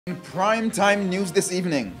In primetime news this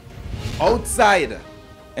evening, outside,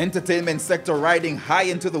 entertainment sector riding high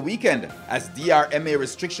into the weekend as DRMA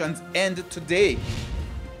restrictions end today.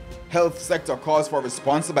 Health sector calls for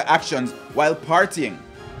responsible actions while partying.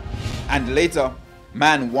 And later,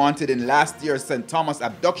 man wanted in last year's St. Thomas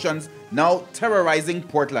abductions now terrorizing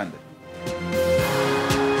Portland.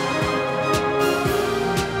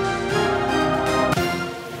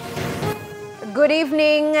 Good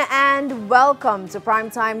evening and welcome to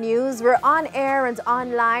Primetime News. We're on air and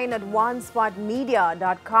online at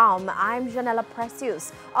onespotmedia.com. I'm Janella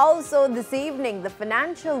Precious. Also this evening, the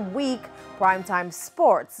Financial Week, Primetime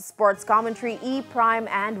Sports commentary, E-Prime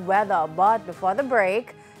and weather. But before the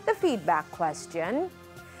break, the feedback question.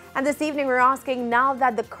 And this evening we're asking, now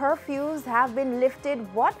that the curfews have been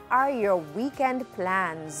lifted, what are your weekend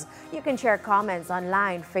plans? You can share comments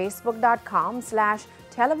online,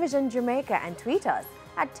 facebook.com/Television Jamaica, and tweet us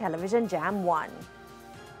at TelevisionJam1.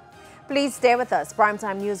 Please stay with us.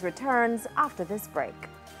 Primetime News returns after this break.